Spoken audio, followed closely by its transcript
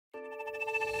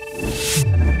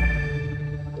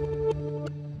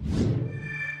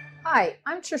Hi,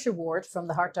 I'm Tricia Ward from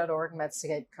the Heart.org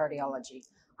Medscape Cardiology.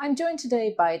 I'm joined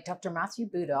today by Dr. Matthew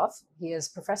Budoff. He is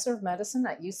Professor of Medicine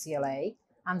at UCLA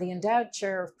and the Endowed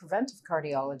Chair of Preventive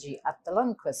Cardiology at the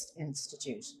Lundquist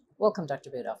Institute. Welcome,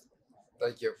 Dr. Budoff.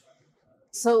 Thank you.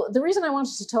 So the reason I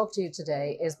wanted to talk to you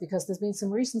today is because there's been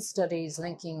some recent studies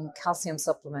linking calcium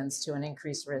supplements to an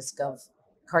increased risk of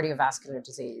cardiovascular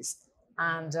disease.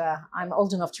 And I'm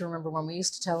old enough to remember when we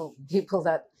used to tell people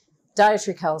that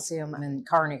dietary calcium and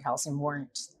coronary calcium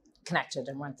weren't connected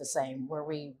and weren't the same. Were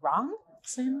we wrong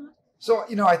saying that? So,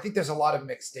 I think there's a lot of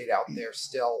mixed data out there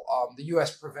still. The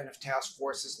U.S. Preventive Task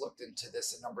Force has looked into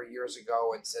this a number of years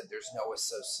ago and said there's no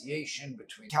association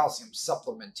between calcium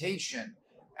supplementation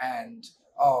and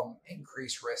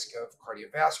increased risk of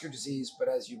cardiovascular disease. But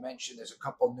as you mentioned, there's a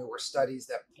couple newer studies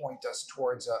that point us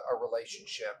towards a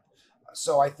relationship.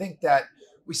 So I think that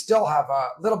we still have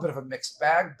a little bit of a mixed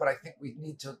bag, but I think we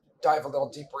need to dive a little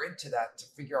deeper into that to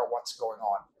figure out what's going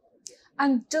on.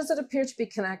 And does it appear to be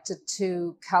connected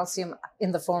to calcium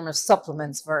in the form of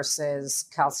supplements versus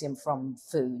calcium from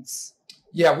foods?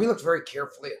 Yeah, we looked very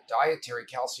carefully at dietary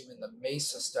calcium in the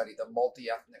MESA study, the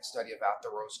multi-ethnic study of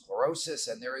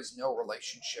atherosclerosis, and there is no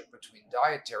relationship between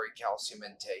dietary calcium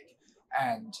intake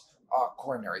and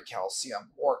coronary calcium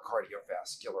or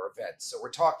cardiovascular events. So we're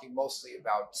talking mostly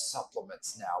about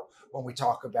supplements now when we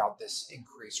talk about this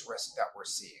increased risk that we're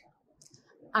seeing.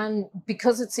 And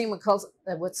because it's seen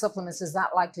with supplements, is that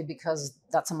likely because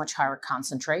that's a much higher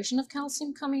concentration of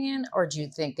calcium coming in, or do you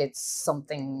think it's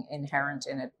something inherent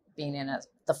in it being in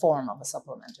the form of a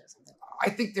supplement or something? I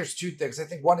think there's two things. I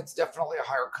think one, it's definitely a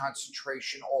higher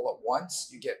concentration all at once.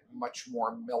 You get much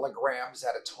more milligrams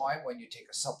at a time when you take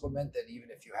a supplement than even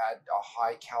if you had a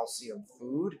high calcium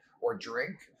food or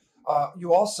drink.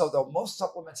 You also, though, most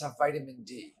supplements have vitamin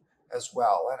D as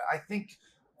well. And I think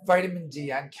vitamin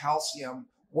D and calcium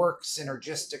work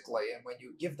synergistically. And when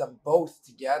you give them both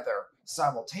together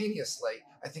simultaneously,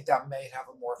 I think that may have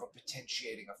a more of a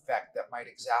potentiating effect that might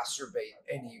exacerbate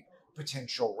any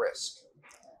potential risk.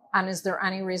 And is there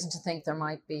any reason to think there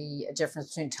might be a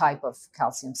difference between type of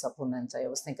calcium supplement? I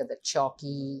always think of the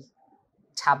chalky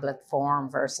tablet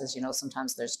form versus,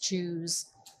 sometimes there's chews.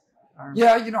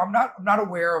 Yeah, I'm not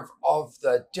aware of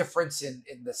the difference in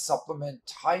the supplement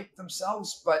type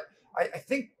themselves, but I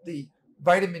think the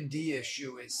vitamin D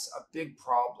issue is a big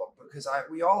problem because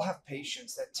we all have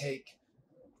patients that take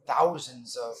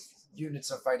thousands of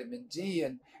units of vitamin D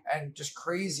and just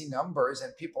crazy numbers,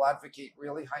 and people advocate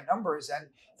really high numbers, and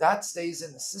that stays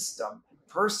in the system.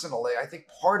 Personally, I think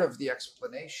part of the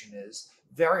explanation is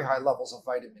very high levels of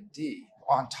vitamin D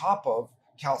on top of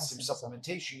calcium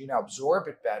supplementation. You now absorb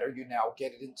it better. You now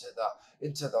get it into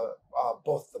the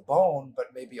both the bone, but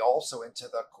maybe also into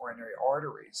the coronary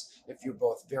arteries if you're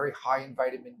both very high in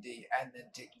vitamin D and then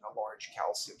taking a large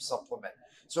calcium supplement.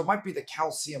 So it might be the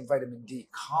calcium vitamin D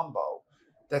combo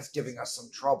that's giving us some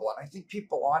trouble. And I think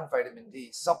people on vitamin D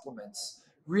supplements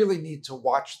really need to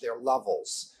watch their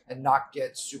levels and not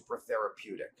get super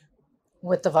therapeutic.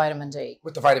 With the vitamin D?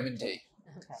 With the vitamin D.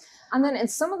 Okay. And then in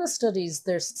some of the studies,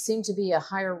 there seemed to be a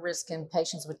higher risk in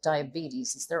patients with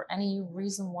diabetes. Is there any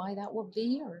reason why that would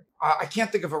be? Or I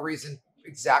can't think of a reason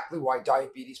exactly why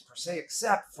diabetes per se,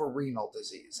 except for renal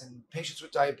disease. And patients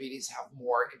with diabetes have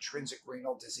more intrinsic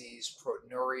renal disease,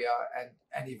 proteinuria,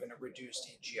 and even a reduced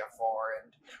eGFR.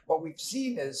 And what we've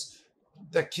seen is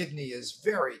the kidney is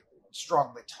very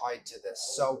strongly tied to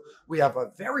this. So we have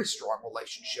a very strong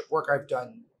relationship. Work I've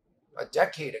done a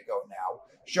decade ago now,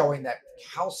 showing that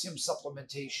calcium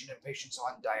supplementation in patients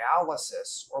on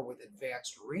dialysis or with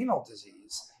advanced renal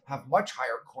disease have much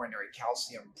higher coronary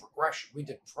calcium progression. We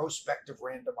did prospective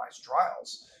randomized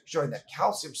trials showing that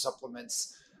calcium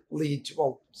supplements lead to,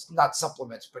 well, not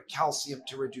supplements, but calcium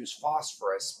to reduce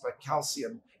phosphorus, but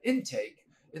calcium intake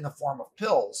in the form of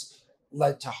pills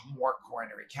led to more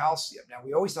coronary calcium. Now,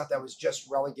 we always thought that was just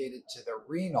relegated to the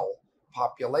renal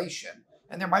population.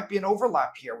 And there might be an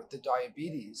overlap here with the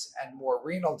diabetes and more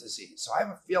renal disease. So I have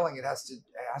a feeling it has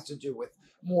to do with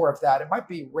more of that. It might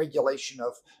be regulation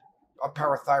of a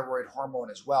parathyroid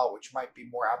hormone as well, which might be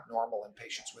more abnormal in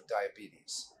patients with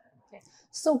diabetes. Okay.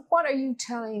 So what are you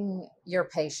telling your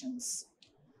patients?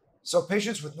 So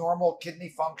patients with normal kidney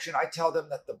function, I tell them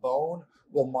that the bone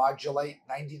will modulate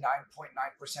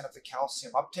 99.9% of the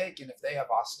calcium uptake. And if they have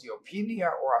osteopenia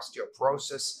or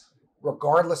osteoporosis,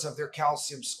 regardless of their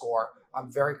calcium score, I'm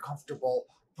very comfortable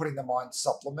putting them on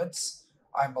supplements.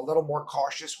 I'm a little more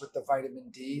cautious with the vitamin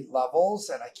D levels,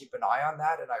 and I keep an eye on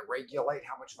that, and I regulate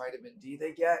how much vitamin D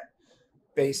they get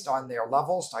based on their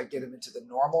levels. I get them into the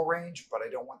normal range, but I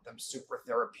don't want them super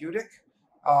therapeutic.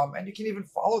 And you can even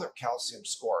follow their calcium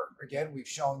score. Again, we've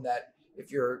shown that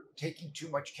if you're taking too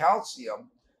much calcium,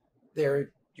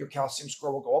 your calcium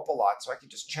score will go up a lot. So I can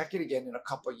just check it again in a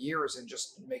couple of years and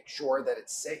just make sure that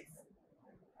it's safe.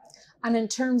 And in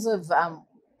terms of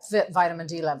vitamin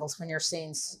D levels, when you're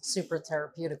seeing super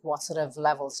therapeutic, what sort of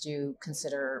levels do you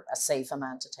consider a safe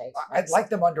amount to take? I'd like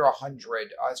them under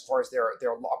 100 as far as their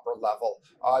upper level.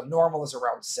 Normal is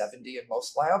around 70 in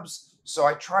most labs, so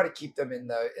I try to keep them in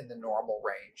the normal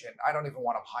range. And I don't even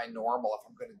want them high normal if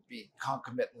I'm going to be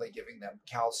concomitantly giving them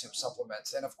calcium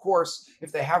supplements. And of course,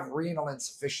 if they have renal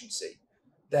insufficiency,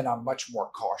 then I'm much more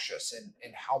cautious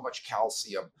in how much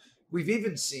calcium. We've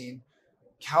even seen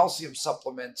calcium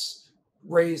supplements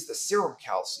raise the serum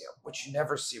calcium, which you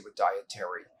never see with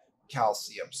dietary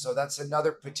calcium. So that's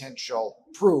another potential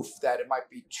proof that it might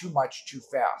be too much too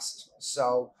fast.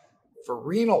 So for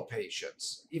renal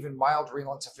patients, even mild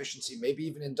renal insufficiency, maybe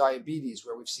even in diabetes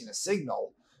where we've seen a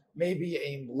signal, maybe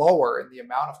aim lower in the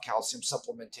amount of calcium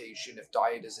supplementation if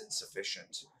diet is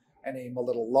insufficient, and aim a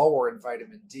little lower in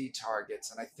vitamin D targets,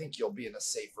 and I think you'll be in a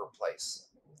safer place.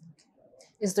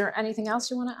 Is there anything else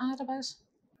you want to add about?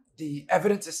 The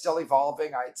evidence is still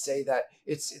evolving. I'd say that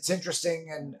it's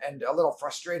interesting and a little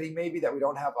frustrating maybe that we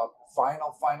don't have a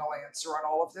final answer on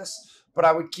all of this, but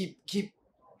I would keep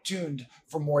tuned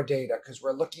for more data, because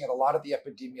we're looking at a lot of the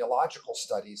epidemiological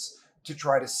studies to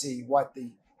try to see what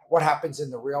happens in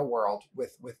the real world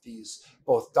with these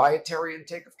both dietary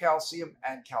intake of calcium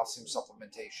and calcium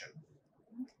supplementation.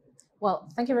 Well,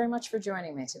 thank you very much for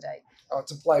joining me today. Oh,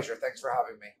 it's a pleasure. Thanks for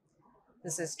having me.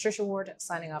 This is Tricia Ward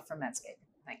signing off from Medscape.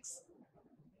 Thanks.